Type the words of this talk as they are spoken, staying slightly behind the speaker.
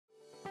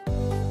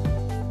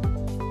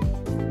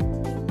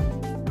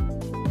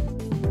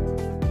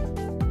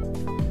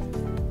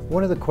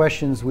One of the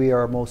questions we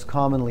are most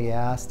commonly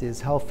asked is,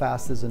 how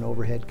fast does an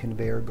overhead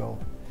conveyor go?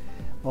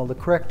 Well, the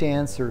correct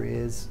answer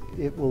is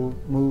it will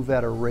move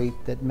at a rate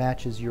that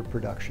matches your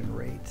production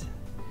rate.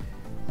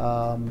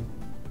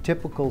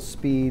 Typical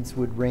speeds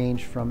would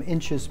range from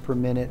inches per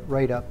minute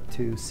right up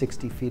to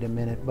 60 feet a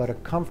minute, but a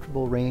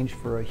comfortable range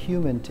for a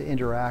human to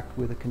interact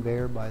with a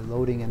conveyor by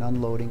loading and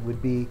unloading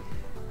would be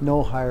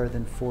no higher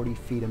than 40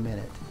 feet a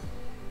minute.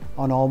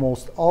 On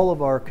almost all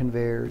of our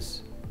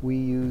conveyors, we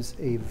use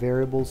a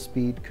variable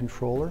speed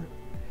controller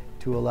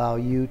to allow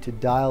you to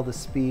dial the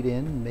speed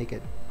in and make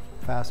it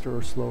faster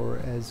or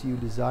slower as you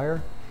desire.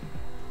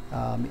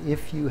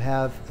 If you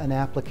have an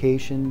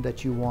application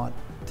that you want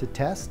to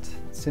test,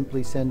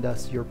 simply send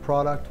us your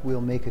product.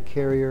 We'll make a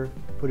carrier,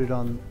 put it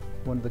on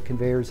one of the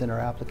conveyors in our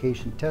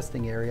application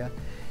testing area,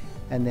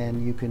 and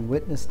then you can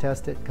witness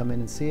test it, come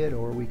in and see it,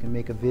 or we can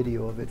make a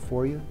video of it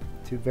for you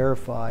to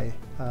verify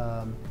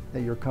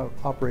that your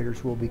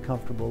operators will be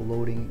comfortable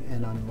loading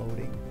and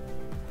unloading.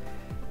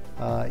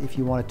 If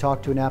you want to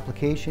talk to an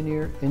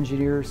application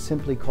engineer,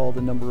 simply call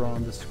the number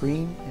on the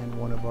screen and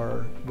one of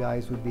our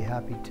guys would be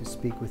happy to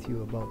speak with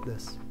you about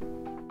this.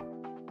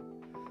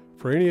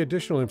 For any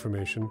additional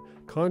information,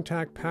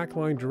 contact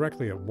Pacline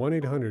directly at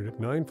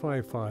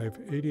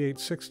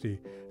 1-800-955-8860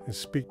 and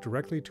speak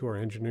directly to our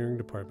engineering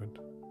department.